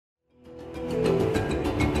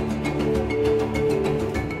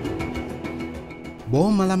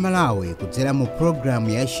boma la Malawi kudzera mu programu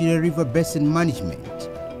ya Shire River Basin Management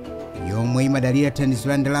yomwe imadalira thandizo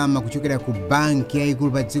la ndalama kuchokera ku banki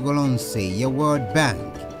yayikulu pa dziko lonse ya World Bank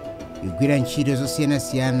igwira ntchito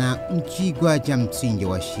zosiyanasiyana mchigwa cha mtsinje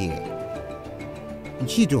wa Shire.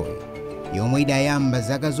 Ntchitoyi yomwe idayamba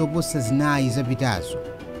zaka zoposa zinayi zapitazo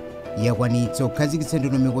yakwanitsa kukhazikitsa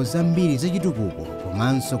ndondomeko zambiri zachitukuko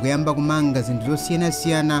komanso kuyamba kumanga zinthu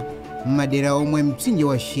zosiyanasiyana m'madera omwe mtsinje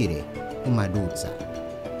wa Shire umadutsa.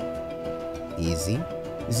 Izi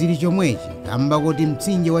zili chomwechi kamba kuti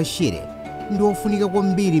mtsinje wa Shire ndi wofunika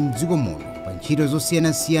kwambiri mdziko muno pa ntchito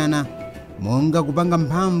zosiyanasiyana monga kupanga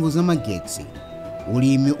mphamvu za magetsi,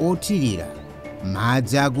 ulimi othirira,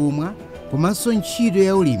 madzi akumwa komanso ntchito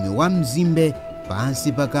ya ulimi wa mzimbe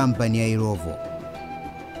pansi pa kampani ya Irovo.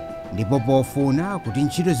 Ndipo pofuna kuti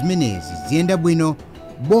ntchito zimenezi ziyenda bwino,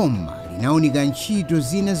 boma linawunika ntchito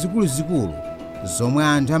zina zikuluzikulu zomwe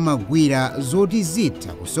anthu amagwira zoti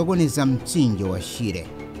zitha kusokoneza mtsinje wa Shire.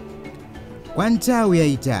 Kwa nthawi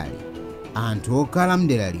yayitali, anthu okhala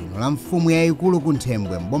mdera lino la mfumu yayikulu ku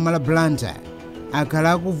Nthembwe m'boma la Blantyre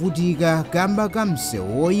akhala akuvutika kamba ka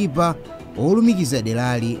msewu woyipa olumikiza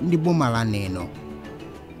derali ndi boma la Neno.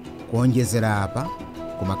 Kuonjezera apa,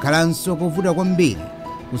 kumakhalanso kovuta kwambiri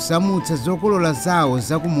kusamutsa zokolola zawo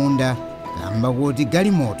zakumunda kamba kuti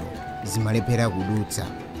galimoto zimalephera kudutsa.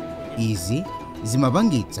 Izi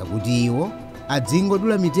zimapangitsa kuti iwo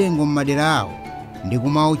adzingodula mitengo m'madera awo ndi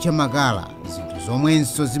kumaotcha makala, zinthu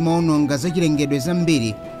zomwenso zimaononga zachilengedwe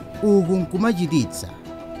zambiri, uku nkumachititsa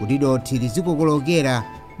kuti dothi lizikokolokera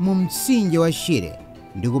mu mtsinje wa Shire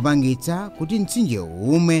ndi kupangitsa kuti mtsinjewu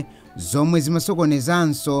ume, zomwe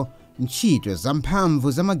zimasokonezanso ntchito za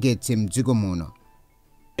mphamvu za magetsi mdziko muno.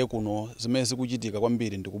 Kuno zimene zikuchitika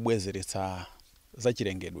kwambiri ndi kubwezeretsa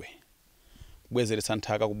zachilengedwe, kubwezeretsa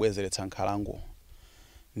nthaka, kubwezeretsa nkhalango.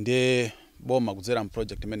 Ndi boma kudzera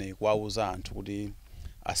project imeneyi kuwauza anthu kuti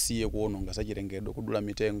asiye kuononga zachilengedwe, kudula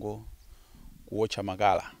mitengo, kuotcha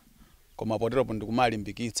makala. Koma poteropo ndi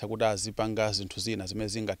kumalimbikitsa kuti azipanga zinthu zina zimene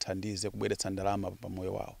zingathandize kubweretsa ndalama pa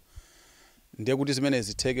moyo wawo. Ndiye kuti zimene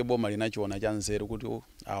zitheke, boma linachiona cha nzeru kuti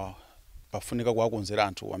pafunika kuwakonzera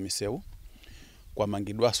anthu wa misewu,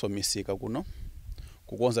 kwamangidwaso misika kuno,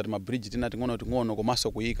 kukonza mabridge tina ting'ono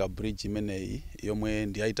komanso kuyika bridge imeneyi yomwe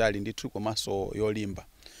ndi yayitali ndithu komanso yolimba.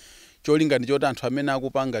 Cholinga ndi choti anthu amene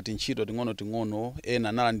akupanga tintchito ting'ono ena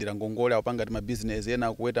analandira ngongole, akupanga ma business, ena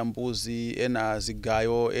akuweta mbuzi, ena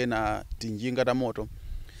zigayo, ena tinjinga ta moto,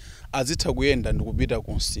 azitha kuyenda ndi kupita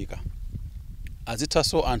ku nsika.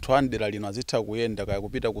 Azithaso anthu andera lino azitha kuyenda kaya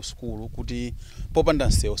kupita ku skulu kuti popanda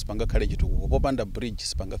nsewu sipangakhale chitukuko, popanda bridge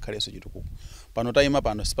sipangakhaleso chitukuko. Pano tayima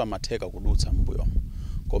pano sipamatheka kudutsa mbuyo.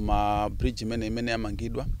 Koma bridge imene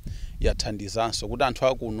yamangidwa yathandizanso kuti anthu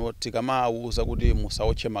akuno tikamawuza kuti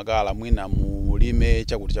musaotche makala, mwina mulime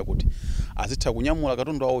chakuti azitha kunyamula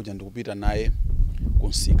katundu awo ndi kupita naye ku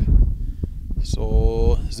nsika.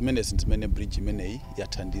 So zimene bridge imeneyi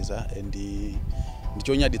yathandiza ndi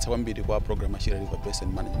chonyaditsa kwambiri kwa program ya Shire River Basin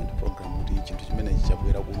Management Program kuti chinthu chimene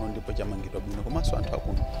chabwera kuno ndipo chamangidwa bwino, komanso anthu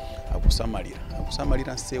akuno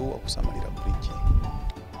akusamalira nsewu, akusamalira bridge.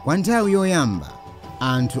 Kwa nthawi yoyamba,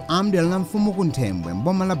 anthu amdera la mfumu ku Nthembwe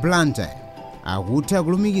m'boma la Blantyre akutha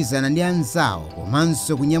kulumikizana ndi anzawo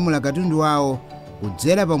komanso kunyamula katundu wawo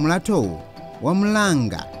kudzera pa mulathowu wa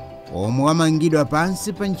mlanga omwe wamangidwa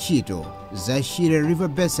pansi pa ntchito za Shire River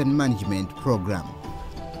Basin Management Program.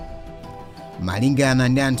 Malingana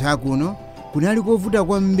ndi anthu akuno, kunali kovuta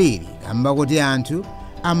kwambiri kamba kuti anthu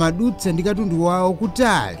amadutsa ndi katundu wawo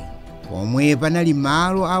kutali pomwe panali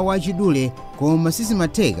malo awo achidule, koma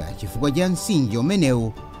sizimatheka chifukwa cha mtsinje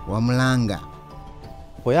umenewu wa mlanga.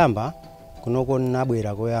 Poyamba kunoko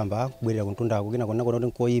nabwera kubwerera kuntunda kwina konako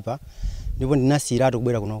nkoyipa, ndipo ndinasiratu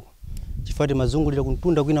kubwera kunoko chifukwa timazungulira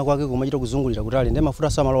kuntunda kwina kwake kumachita kuzungulira kutali ndi mafuta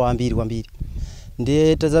samalowa ambiri kwambiri.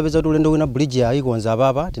 Ndiye tazapeza kuti ulendo wina bridge yayikonza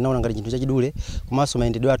apapa tinaona ngati chinthu chachidule, komanso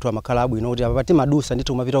mayendedwe athu amakhala abwino kuti apapa timadusa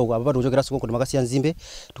ndithu kumapita uko, apapa tikuchokeranso konko timakasiya nzimbe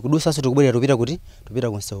tikudusanso tikubwerera tupita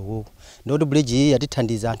ku nsewu uko. Ndikuti bridge iyi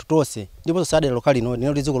yatithandiza anthu tonse, ndipo sadera lokali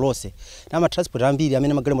lino dziko lonse na transport ambiri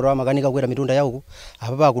amene magalimoto amakanika kukwera mitunda yauko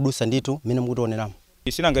apapa akudusa ndithu mmene mukutioneramo.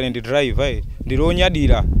 Sinangane ndi driver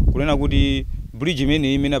ndilonyadira kunena kuti bridge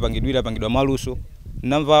imene apangidwa maluso.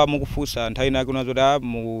 Namva mukufusa nthawi nake unazoti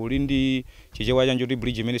mulindi chichewa chanjo kuti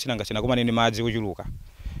bridge imene sinangasina koma nene madzi kuchuluka.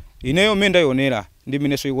 Ineyo menda yonera ndi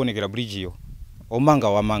mineso ikuonekera bridge iyo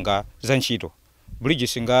wamanga za ntchito. Bridge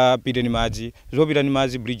singapite ni madzi, zopita ni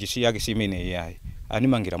madzi bridge si yake si imene yayi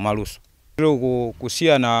animangira maluso.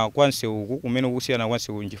 Kusiyana kwa nsewu kumene kusiyana kwa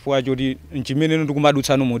nsewu chifukwa choti nchimene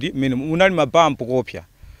ndikumadutsano muti mmene unali mabampu kopya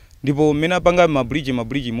ndipo mmene apanga mabridge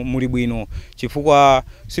muli bwino chifukwa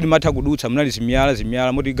silimatha kudutsa munali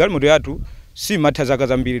zimyala moti galimoto yathu simatha zaka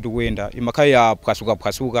zambiri tikuyenda imakhala ya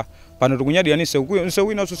phwasuka pano tikunyadira ni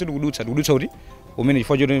nsewu inanso sitikudutsa kuti umene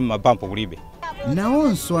chifukwa choti mabampo kulibe.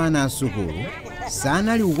 Nawonso ana asukulu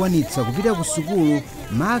sanali kukwanitsa kupita ku sukulu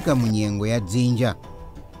maka munyengo ya dzinja.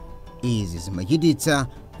 Izi zimachititsa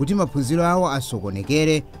kuti maphunziro awo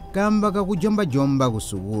asokonekere kamba kakujombajomba ku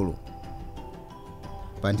sukulu.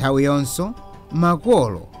 Pa nthawi yonso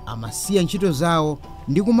makolo amasiya ntchito zawo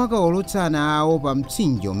ndi kumakawolotsa ana awo pa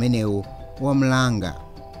mtsinje umenewu wa mlanga.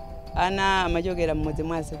 Ana amachokera mmodzi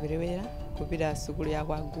mwa aseperewera kupita sukulu ya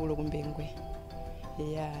kwa Agulo kumbengwe.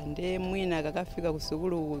 Nde mwina akakafika ku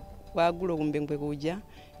sukulu kwa Agulo kumbengwe kuja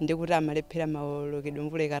ndi kuti amalephera maolokedwe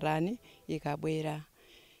mvula ikatani ikabwera.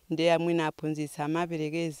 Nde amwina aphunzitsa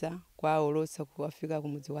amaperekeza kwa olotsa kuwafika ku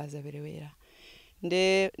mudzi wa aseperewera.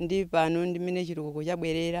 Ndi pano ndimene chitukuko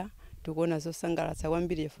chabwerera tikuona zosangalatsa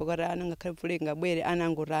kwambiri chifukwa ana ngakhale mvula ingabwere ana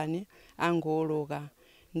angotani angoloka.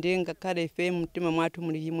 Ndi ngakhale ife mtima mwathu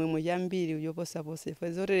muli chimwemwe chambiri yoposaposa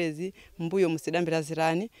ife zoterezi mbuyo musidambira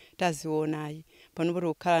zirani tazionayi pano poti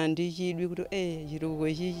kukhala ndi chidwi kuti chitukuko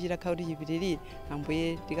ichi chitakhala kuti chipitirire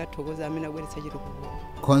ambuye tikathokoza amene abweretsa chitukuko.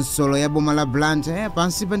 Konsolo ya boma la Blantyre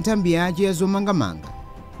pansi pa nthambi yace ya zomangamanga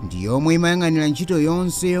ndi yomwe imayang'anira ntchito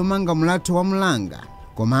yonse yomanga mlatho wa mlanga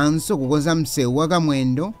komanso kukonza msewu wa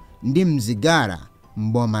Kamwendo ndi Mzigara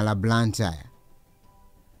m'boma la Blantyre.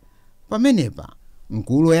 Pamenepa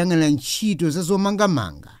mkulu woyang'anira ntchito za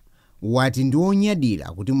zomangamanga wati ndi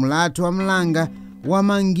onyadira kuti mlatho wa mlanga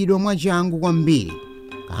wamangidwa mwachangu kwambiri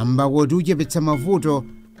kamba kuti uchepetsa mavuto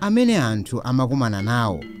amene anthu amakumana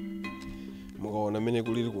nawo. Mukaona amene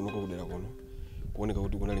kulili kuno kudera kuno kuoneka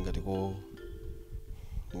kuti kunali ngati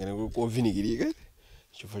kovinikirika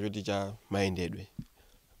chifukwa choti cha mayendedwe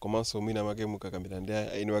komanso mwina make mukakambira ndi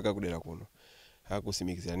aine wakakudera kuno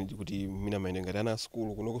akusimikizirani kuti mwina mayendedwe ngati ana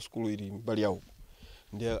sukulu kuno ku sukulu ili mbali yawo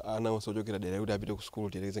ndi ana onse ochokera dera kuti apite ku sukulu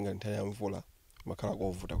tiyerekeze ngati nthawi ya mvula makhala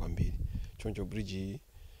kovuta kwambiri. Choncho bridge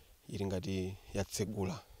ili ngati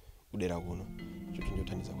yatsegula kudera kuno choncho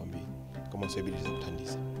chothandiza kwambiri komanso ipitiriza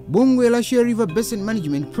kuthandiza. Bungwe la Shire Basin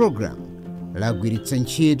Management Program lagwiritsa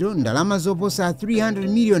ntchito ndalama zoposa 300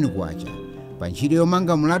 miliyoni kwacha pa ntchito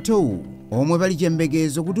yomanga mlatho uwu omwe pali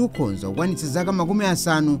chiyembekezo kuti ukhonza kukwanitsa zaka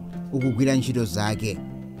 50 ukugwira ntchito zake.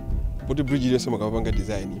 Kuti bridge iliyonse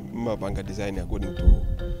mapanga design according to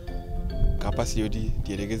capacity yoti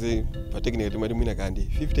tiyerekeze pa technical timati mwina kandi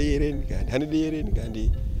 50 yereni kandi 100 yereni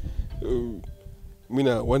kandi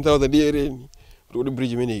mwina 1000 yereni kuti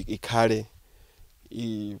bridge imene ikhale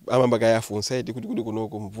amamba kayafunsa kuti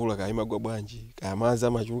kunoko mvula kayimagwa bwanji kayamazi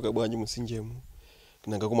amachuluka bwanji msinjemu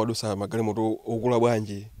nanga kumadusa magalimoto okula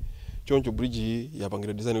bwanji. Choncho bridge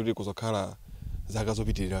yapangidwa design kuti kuzokhala zaka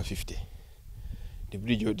zopitirira 50. The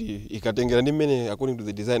bridge yoti ikatengera ndi mmene according to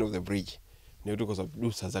the design of the bridge nekuti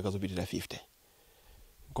kuzodusa zaka zopitirira 50.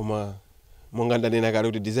 Koma monga ndanena kale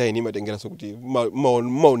kuti design imatengera so kuti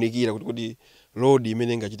maonikira kuti road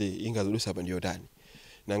imene ingachite ingazodusa pa ndiyotani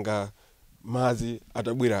nanga mazi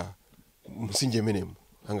atabwera msinje menemo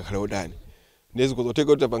angakhala odani ndezi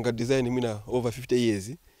kuzoteka kuti apanga design mwina over 50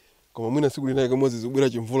 years koma mwina siku linayi kamodzi zibwera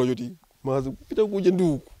chimvula choti mazi kupita kuja ndi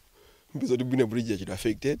uku mbizo kuti bwina bridge yachito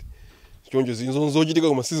affected. Choncho zochitika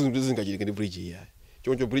koma sizinthu zingachitika ndi bridge iya.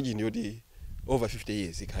 Choncho bridge ndi yoti over 50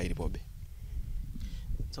 years ikhala ilipobe.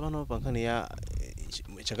 Tsopano pankhani ya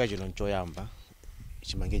chaka chino nchoyamba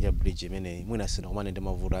chimangire cha bridge imene mwina sina kumane ndi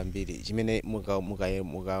mavuto ambiri chimene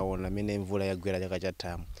mukaona mene mvula yagwera chaka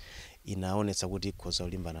chathamu inaonetsa kuti ikhoza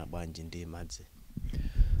kulimbana bwanji ndi madzi.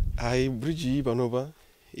 Bridge iyi panopa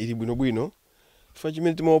ili bwinobwino chifukwa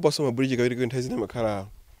chimene timaopa so mabridge kawiri nthawi zina makhala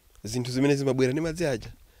zinthu zimene zimabwera ndi madzi aja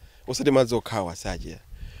osati madzi okhawa saja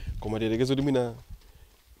koma tiyerekeze kuti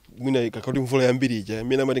mwina ikakhala kuti mvula yambiri ija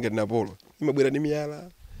imene amati ngati Napolo imabwera ndi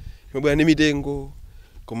miyala imabwera ndi mitengo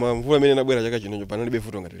koma mvula imene inabwera chaka chino panalibe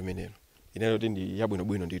vuto ngati limenelo inalo kuti ndi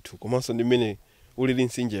yabwinobwino ndithu komanso ndi mmene ulili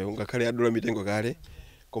msinje ungakhale adula mitengo kale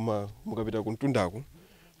koma mukapita ku mtundaku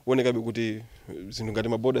kuonekabe kuti zinthu ngati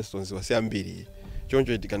maborder stones wasi ambiri.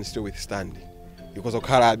 Choncho it can still withstand because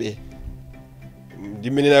okhalabe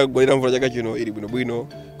ndi mmene nagwalira mvula chaka chino ili bwinobwino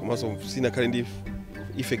komanso sinakhale ndi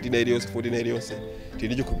effect ina iliyonse 14 iliyonse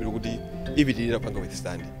tili chikhulupiriro kuti ipitirira panga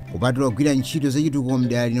withstand. Kupatula kugwira ntchito zachitukuko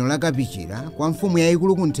mdera lino la Kapichira kwa mfumu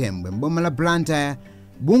yayikulu kunthembwe m'boma la Blantyre,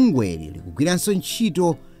 bungweli likugwiranso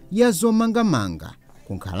ntchito ya zomangamanga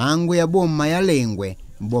ku nkhalango ya boma ya Lengwe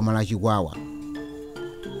m'boma la Chikwawa.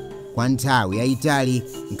 Kwa nthawi yayitali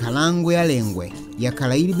nkhalango ya Lengwe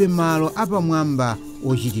yakhala ilibe malo apamwamba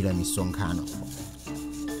ochitira misonkhano.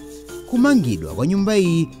 kumangidwa kwa nyumba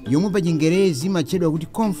iyi yomwe pa Chingerezi imatchedwa kuti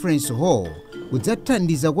conference hall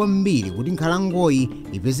kudzathandiza kwambiri kuti nkhalangoyi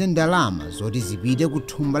ipeze ndalama zoti zipite ku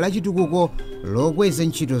thumba la chitukuko lokweza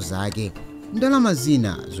ntchito zake. Ndalama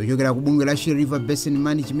zina zochokera ku bungwe la Shire River Basin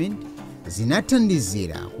Management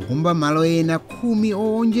zinathandizira kukumba malo ena 10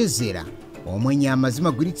 owonjezera omwe nyama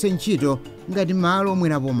zimagwiritsa ntchito ngati malo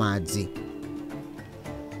omwerapo madzi.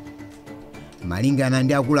 Malingana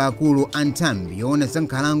ndi akuluakulu a nthambi yoona za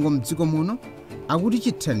nkhalango mdziko muno, akuti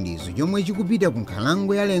chithandizo chomwe chikupita ku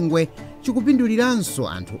nkhalango ya Lengwe chikupinduliranso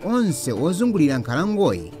anthu onse ozungulira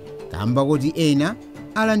nkhalangoyi, kamba kuti ena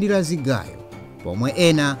alandira zigayo pomwe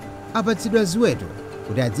ena apatsidwa ziweto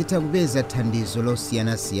kuti adzitha kupeza thandizo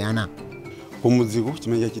losiyanasiyana. Kumudziko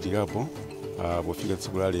chimene chachitikapo pofika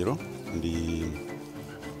tsiku la lero ndi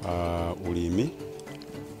ulimi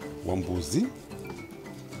wa mbuzi.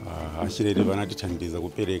 Ashirere vanatithandiza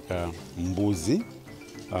kupereka mbuzi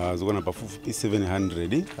zokwana pafupi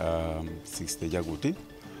 760 chakuti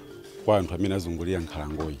kwa anthu amene azungulira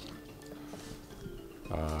nkhalangoyi.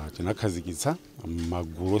 Tinakhazikitsa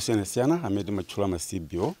magulu osiyanasiyana amene timatchula ma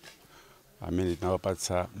CBO amene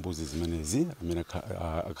tinawapatsa mbuzi zimenezi amene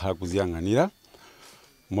akhala kuziyang'anira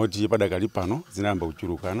moti padakali pano zinayamba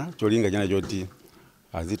kuchulukana, cholinga china choti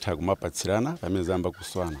azitha kumapatsirana pamene zayamba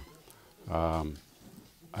kuswana.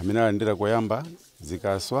 Amene alandira koyamba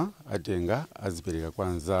zikaswa atenga azipereka kwa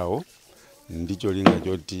anzawo, ndi cholinga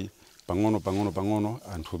choti pang'ono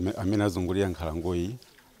anthu amene azungulira nkhalangoyi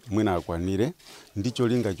mwina akwanire, ndi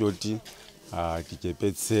cholinga choti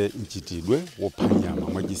tichepetse mchitidwe wopha nyama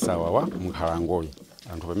mwachisawawa m'nkhalangoyi.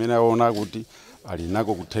 Anthu pamene aona kuti ali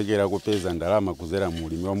nako kuthekera kupeza ndalama kudzera mu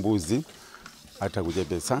ulimi wa mbuzi atha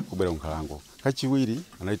kuchepetsa kubwera nkhalango. Kachiwiri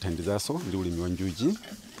anatithandizanso ndi ulimi wa njuchi.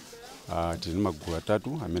 Tili ndi magulu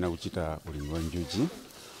 3 amene akuchita ulimi wa njuchi.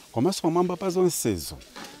 Komanso pamwamba pa zonsezo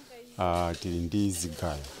tili ndi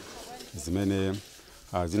zigayo zimene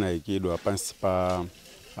zinayikidwa pansi pa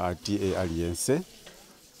TA aliyense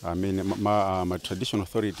amene ma traditional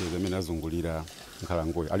authorities amene azungulira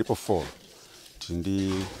nkhalangoyi alipo 4. Tili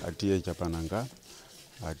ndi TA Chapananga,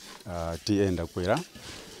 TA Ndakwera,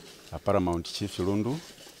 Paramount Chief Lundu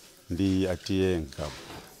ndi TA Nkabo.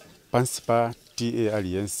 Pansi pa TA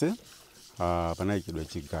aliyense panayikidwa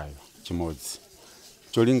chigayo chimodzi.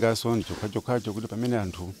 Cholingaso ndi chokhacho kuti pamene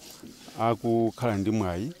anthu akukhala ndi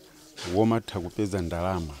mwayi womatha kupeza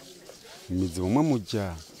ndalama m'midzi momwe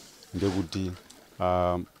muja ndikuti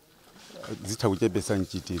zitha kuchepetsa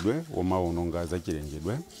mchitidwe womawononga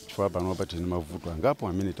zachilengedwe, chifukwa pano tili ndi mavuto angapo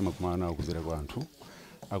amene timakumana nawo kudzera kwa anthu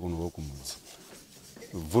akuno kumudzi.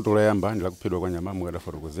 Vuto loyamba ndi lakuphedwa kwa nyama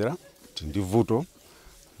mukadafotokozera, tili ndi vuto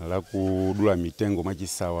lakudula mitengo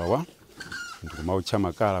mwachisawawa ndi kumautcha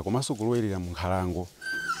makala, komanso kulowera mu nkhalango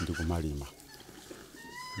ndi kumalima.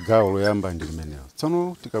 Gawo loyamba ndi limenelo.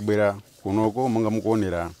 Tsono tikabwera kunoko monga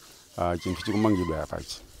mukuonera chinthu chikumangidwa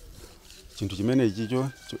apachi. Chinthu chimene ichicho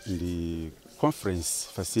ndi conference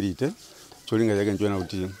facility, cholinga chake njoona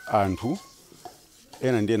kuti anthu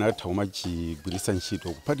ena ndi ena atha kumachigwiritsa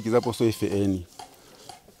ntchito kuphatikizaponso ife eni.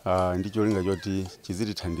 Ndi cholinga choti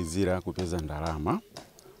chizitithandizira kupeza ndalama.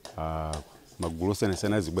 Magulu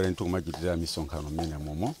osiyanasiyana azibwera ndi kumachitira misonkhano mmene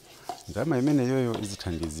momo. Ndalama imene yoyo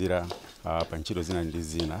izithandizira pa ntchito zina ndi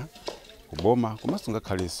zina kuboma komanso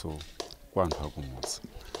ngakhalenso kwa anthu akumudzi.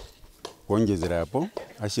 Kuonjezerapo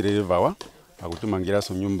Ashire River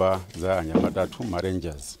akutimangiranso nyumba za anyamata 2 ma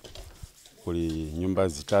rangers. Kuli nyumba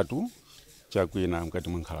 3 chakwina mkati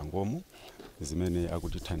mwa nkhalangomo zimene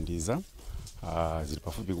akutithandiza. Zili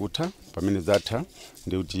pafupi kutha, pamene zatha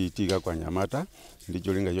ndi kuti tika kwa anyamata ndi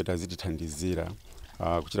cholinga choti azitithandizira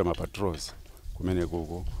kuchita ma patrols kumene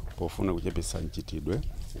koko pofuna kuchepetsa mchitidwe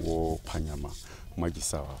wopha nyama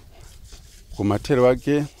mwachisawawa. Kumathero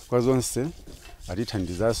ake kwa zonse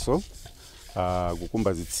atithandizanso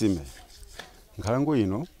kukumba zitsime. Nkhalango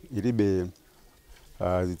ino ilibe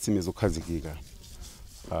zitsime zokhazikika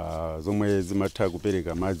zomwe zimatha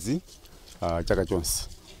kupereka madzi chaka chonse.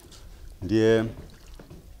 Ndiye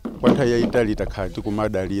kwa nthawi yayitali takhala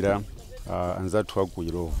tikumadalira anzathu aku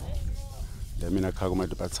Irovo ndi amene akhala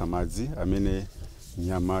kumatipatsa madzi amene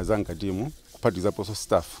nyama zamkatimu kuphatikizaponso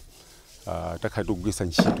staff takhala tikugwiritsa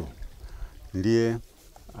ntchito. Ndiye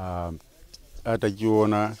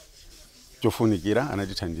atachiona chofunikira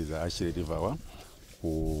anatithandiza Ashire River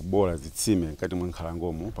kubola zitsime mkati mwa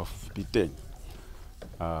nkhalangomo pafupi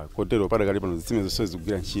 10. Kotero padakali pano zitsime zonse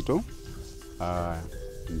zikugwira ntchito.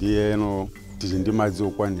 Ndiyeno tili ndi madzi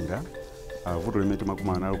okwanira. Vuto limene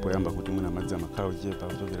timakumana nalo poyamba kuti mwina madzi amakhala ochepa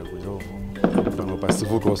kuchokera ku Irovo. Pano pasi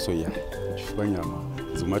vuto osoya chifukwa nyama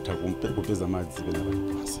zimatha kupeza madzi pena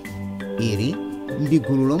paliponse. Ili ndi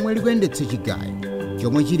gulu lomwe likuyendetsa chigayo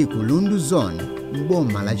chomwe chili ku Lundu Zone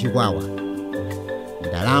m'boma la Chikwawa.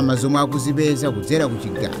 Ndalama zomwe akuzipeza kudzera ku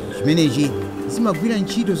chigayo chimenechi zimagwira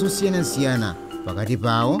ntchito zosiyanasiyana pakati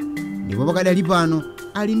pawo, ndipo pakadali pano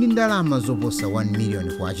ali ndi ndalama zoposa 1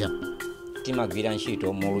 million kwacha. Timagwira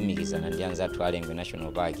ntchito molumikizana ndi anzathu a Lengwe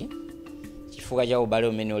National Park chifukwa cha ubale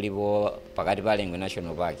umene ulipo pakati pa Lengwe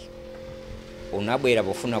National Park unabwera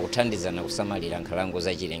pofuna kuthandizana kusamalira nkhalango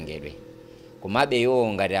za chilengedwe. Komabe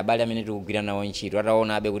iwo ngati abale amene tikugwira nawo ntchito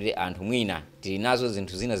ataona abe kuti anthu mwina tili nazo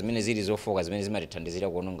zinthu zina zimene zili zofoka zimene zimatithandizira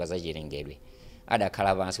kuononga za chilengedwe,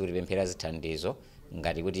 adakhala pansi kuti pemphera zithandizo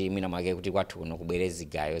ngati kuti mwina mwake kuti kwathu kuno kubwere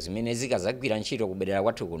zigayo zimene zikazagwira ntchito kubwerera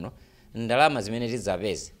kwathu kuno, ndalama zimene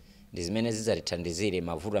tidzapeze ndi zimene zidzatithandizire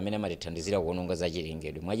mavuto amene amatithandizira kuononga za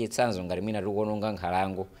chilengedwe. Mwachitsanzo ngati mwina tikuononga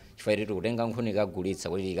nkhalango chifukwa tikutenga nkhuni kagulitsa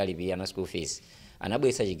kuti tikalipira na school fees,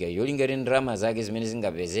 anabweretsa chigayo yolinga ndalama zake zimene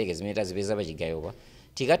zingapezeke zimene tazipeza pa chigayopa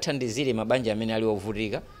tikathandizire mabanja amene ali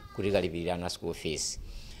ovutika kuti kalipira na school fees.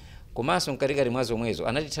 Komanso mkatikati mwa zomwezo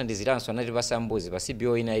anatithandiziranso, anatipasa mbuzi pa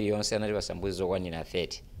CBO ina iliyonse, anatipasa mbuzi zokwanira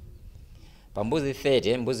 30. Pa mbuzi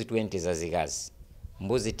 30, mbuzi 20 zazikazi,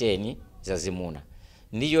 mbuzi 10 zazimuna.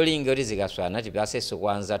 Ndiyo linga kuti zikaswana tipasenso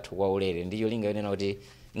kwa anzathu kwa ulere. Ndiyo linga yonena kuti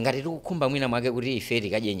ngati tikukhumba mwina mwake kuti ife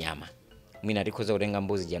tikadye nyama, mwina tikhoza kutenga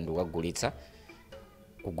mbuzi jandu kugulitsa,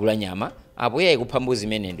 kugula nyama, apo yeye kupha mbuzi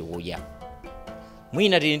imene ndikudya.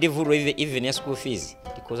 Mwina tili ndi vuto even ya school fees,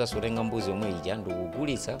 tikhoza kutenga mbuzi omwe ija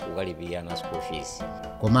ndikugulitsa kukalipira na school fees.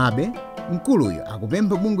 Komabe mkuluyo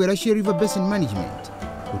akupempha bungwe la Shire Basin Management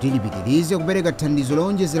kuti lipitirize kupereka thandizo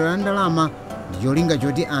lowonjezera la ndalama ndi cholinga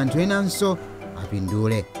choti anthu enanso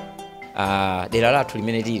apindule. Dera lathu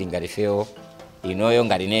limene tili ngati feo inoyo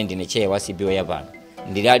ngati ine ndine chair wa CBO yapano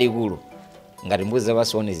ndili alikulu ngati mbuzi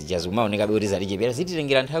zapasoni zijazumaonekabe kuti zalichepera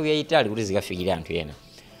zititengera nthawi yayitali kuti zikafikire anthu ena.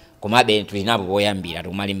 Komabe tulinapo poyambira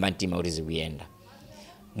tikumalimba mtima kuti zikuyenda.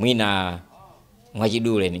 Mwina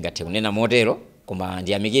mwachidule ningathe kunena motero, koma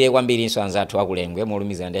ndiyamikire kwambirinso anzathu akulengwe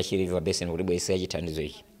molumizana ndi Shire Basin kuti bwesa chithandizo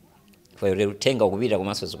ichi. Fo utenga kupita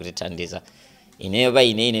komanso zikutithandiza. Ineyo pa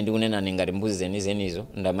ine ndikunena ngati mbuzi zenizenizo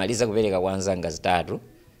ndamaliza kupereka kwa anzanga zitatu.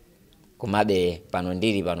 Komabe pano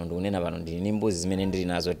ndili pano ndikunena pano ndili ndi mbuzi zimene ndili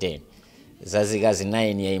nazo 10. Zazikazi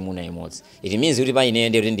 9 yayimuna imodzi. It means kuti pa ine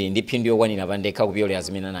ndili ndi phindu yokwanira pa ndekha kupyolera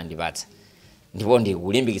zimene anandipatsa. Ndipo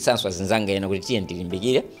ndikulimbikitsanso azinzanga ena kuti tiye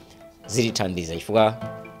ndilimbikire zilithandiza chifukwa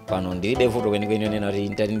pano ndilibe vuto kwenikweni yonena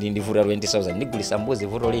kuti ndi vuto 20,000 ndigulisa mbuzi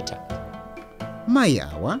vuto lita. Mayi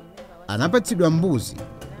awa anapatsidwa mbuzi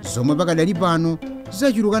zomwe pakadali pano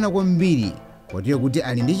zachulukana kwambiri, kotero kuti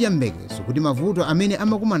ali ndi chiyembekezo kuti mavuto amene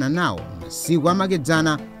amakumana nawo masiku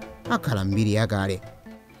amakedzana akhala mbiri yakale.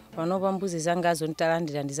 Panopa mbuzi zangazo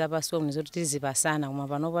ntalandira ndizapasomwe zoti tizipasana, koma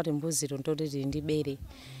panopa timbuzi tontoti tili ndi bere.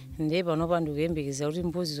 Ndiye panopa ndikuyembekeza kuti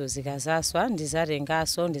mbuzizo zikazaswa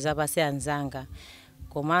ndizatengaso ndizapase anzanga.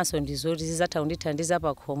 Komanso ndizoti zizatha kundithandiza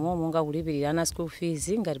pakhomo monga kulipirira school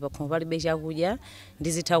fees ngati pakhomo palibe chakudya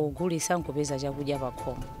ndizitha kugulisa nkupeza chakudya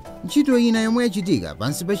pakhomo. Ntchito ina yomwe yachitika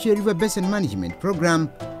pansi pa Shire Basin Management Program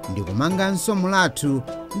ndi kumanganso mulathu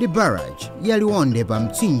ndi barrage yaliwonde pa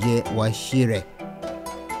mtsinje wa Shire.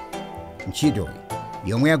 Ntchito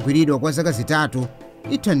yomwe yagwiridwa kwa zaka zitatu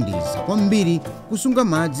ithandiza kwambiri kusunga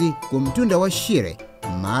madzi ku mtunda wa Shire,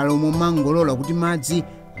 malo momangolola kuti madzi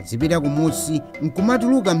azipita kumusi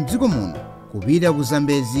nkumatuluka mdziko muno kupita ku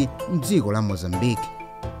Zambezi mdziko la Mozambique.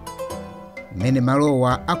 Mmene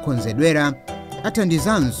malowa akonzedwera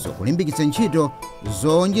athandizanso kulimbikitsa ntchito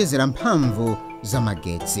zowonjezera mphamvu za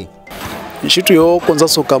magetsi. Ntchito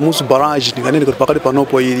yokonzanso kamuzu barrage ndikanene kuti pakali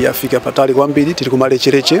panopo ili yafika patali kwambiri, tili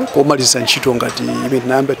kumalechereche komaliza ntchito ngati imene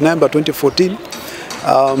tinayamba 2014.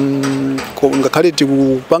 Ngakhale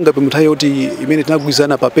tikupanga pamuthayi yoti imene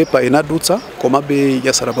tinagwizana pa pepa inadutsa komabe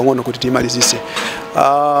yasala pang'ono kuti timalizise.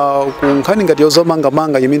 Kunkhani ngati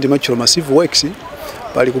yozamangamanga imene ndimatchula massive works,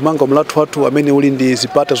 pali kumanga mlathu wathu amene uli ndi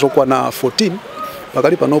zipata zokwana 14.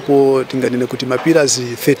 Pakali panopo tinganene kuti mapirazi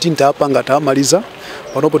 13 tapanga tamaliza,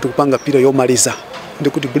 panopo tikupanga pira yomaliza.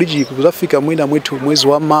 Ndikuti bridge kuzafika mwina mwethu mwezi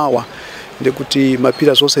wa Mawa, ndikuti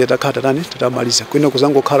mapira zonse yatakata tani tatamaliza. Kwina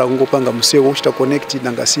kuzangokhala kungopanga msewu uchita connect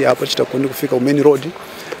nangasiya apa chita kufika ku main road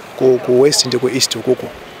ku west ndi ku east ukoko.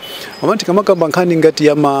 Mamanti kamakamba nkhani ngati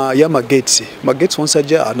ya magetsi. Magetsi onse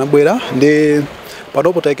aja anabwera ndi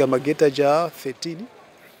panopo taika mageta ja 13.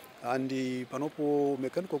 Andi panopo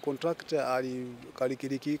mechanical contractor ali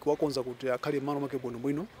kalikiliki kwakonza kuti akhale malo make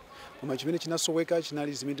bwino. Koma chimene chinasoweka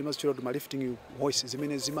chinali zimene timazitchula kuti lifting hoist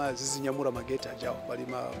zimene zizinyamula mageta ajawo, pali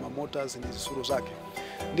ma motors ndi zisulo zake.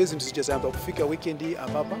 Ndi zinthu zija zayamba kufika weekend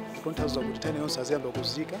apapa kutonthaza kuti tani yonse aziyamba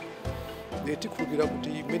kuzika. tikhulupirira kuti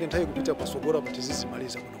imene nthawi kupita pasogora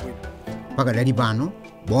patizizimaliza bwinobwino. Pakadali pano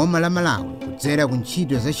boma la Malawi kudzera ku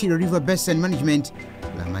ntchito za Shire River Basin Management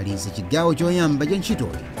lamaliza chigawo choyamba cha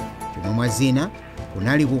ntchitoyi, pomwe mwa zina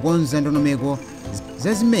kunali kukonza ndondomeko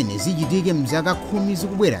za zimene zichitike mzaka 10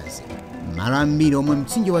 zikubwerazi malo ambiri omwe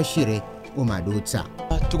mtsinje wa Shire umadutsa.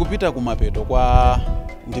 Tikupita kumapeto kwa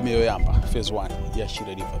ndime yoyamba phase 1 ya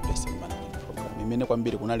Shire River Basin Management Program imene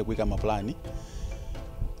kwambiri kunali kuyika maplani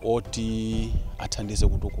oti athandize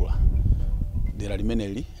kutukula dera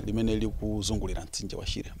limene kuzungulira mtsinje wa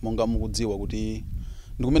Shire. Monga mukudziwa kuti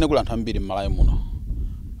ndikumene kuli anthu ambiri m'Malawi muno,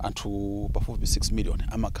 anthu pafupi 6 million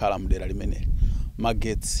amakhala mdera limeneli.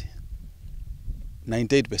 Magetsi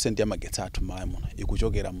 98% ya magetsi athu m'Malawi muno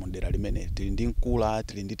ikuchokera mu dera limeneli. Tili ndi Nkula,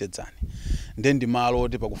 tili ndi Tedzani. Ndi malo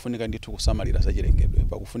oti pakufunika ndithu kusamalira zachilengedwe,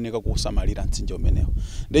 pakufunika kusamalira mtsinje umenewo.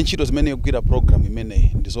 Ndi ntchito zimene ikugwira program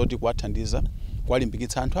imeneyi ndizoti kuwathandiza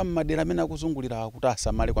kwalimbikitsa anthu ammadera amene akuzungulira kuti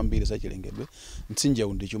asamale kwambiri zachilengedwe. Mtsinje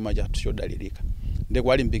uwu ndi chuma chathu chodalirika. Ndi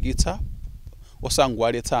kwalimbikitsa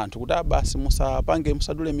osangowaletsa anthu kuti basi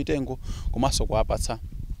musadule mitengo, komanso kuwapatsa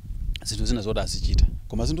zinthu zina zoti azichita.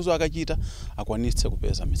 Koma zinthu zo akachita akwanitse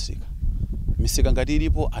kupeza misika ngati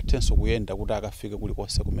ilipo athenso kuyenda kuti akafike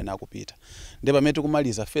kulikonse kumene akupita. Ndi pamene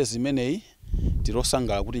tikumaliza phase imeneyi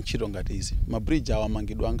tilosangala kuti ntchito ngati izi mabridge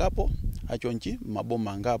awamangidwa angapo achonchi,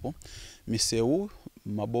 maboma angapo, misewu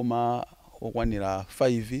maboma okwanira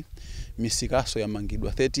 5, misikaso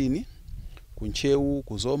yamangidwa 13, kunchewu,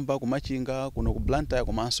 kuzomba, kumachinga, kuno ku Blantyre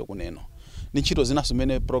komanso kuneno. Ndi ntchito zina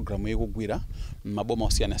zimene program ikugwira maboma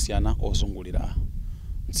osiyanasiyana ozungulira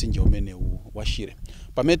mtsinje umenewu wa Shire.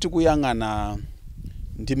 Pamene tikuyang'ana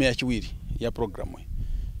ndime yachiwiri ya program iyi,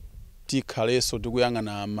 tikhalenso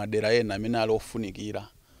tikuyang'ana madera ena amene ali ofunikira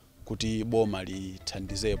kuti boma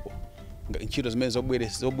lithandizepo. Ntchito zimene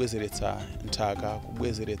zobwezeretsa nthaka,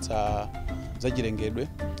 kubwezeretsa zachilengedwe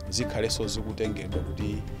zikhalenso zikutengedwa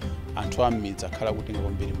kuti anthu am'midzi akhala kutenga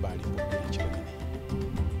kwambiri mbali pogwira ntchito imeneyi.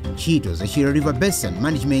 Ntchito za Shire River Basin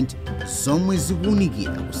Management zomwe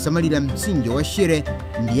zikuwunikira kusamalira mtsinje wa Shire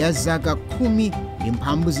ndi ya zaka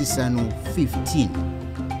 15.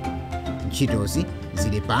 Ntchitozi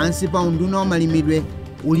zili pansi pa unduna wa malimidwe,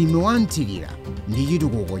 ulimi wa nthirira ndi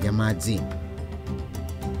chitukuko cha madzi.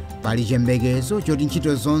 Pali chiyembekezo choti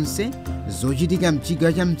ntchito zonse zochitika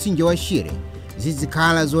mchigawo cha mtsinje wa Shire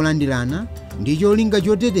zizikhala zolandirana ndi cholinga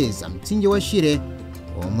choteteza mtsinje wa Shire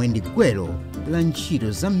omwe ndi gwero la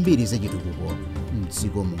ntchito zambiri zachitukuko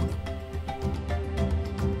m'dziko muno.